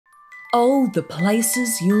Oh, the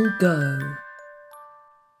places you'll go.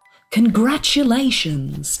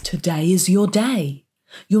 Congratulations, today is your day.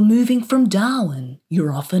 You're moving from Darwin,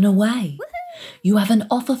 you're off and away. You have an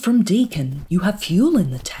offer from Deakin, you have fuel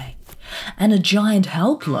in the tank, and a giant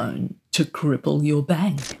help loan to cripple your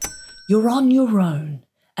bank. You're on your own,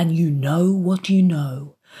 and you know what you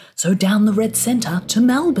know, so down the red centre to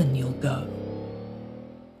Melbourne you'll go.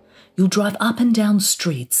 You'll drive up and down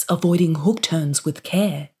streets, avoiding hook turns with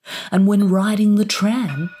care, and when riding the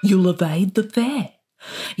tram, you'll evade the fare.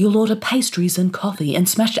 You'll order pastries and coffee and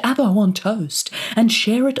smashed avo on toast and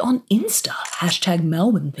share it on Insta,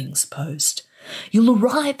 #Melbourne Things Post. You'll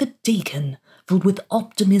arrive at Deakin filled with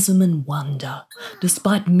optimism and wonder,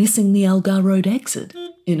 despite missing the Algar Road exit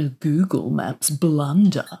in a Google Maps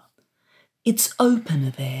blunder. It's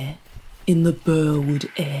open there in the Burwood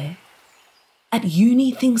air. At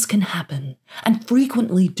uni things can happen, and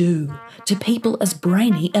frequently do, to people as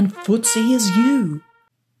brainy and footsy as you.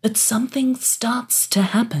 But something starts to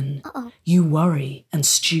happen. You worry and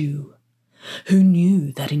stew. Who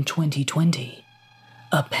knew that in 2020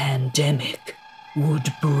 a pandemic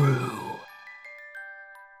would brew?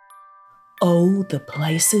 Oh, the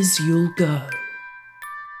places you'll go.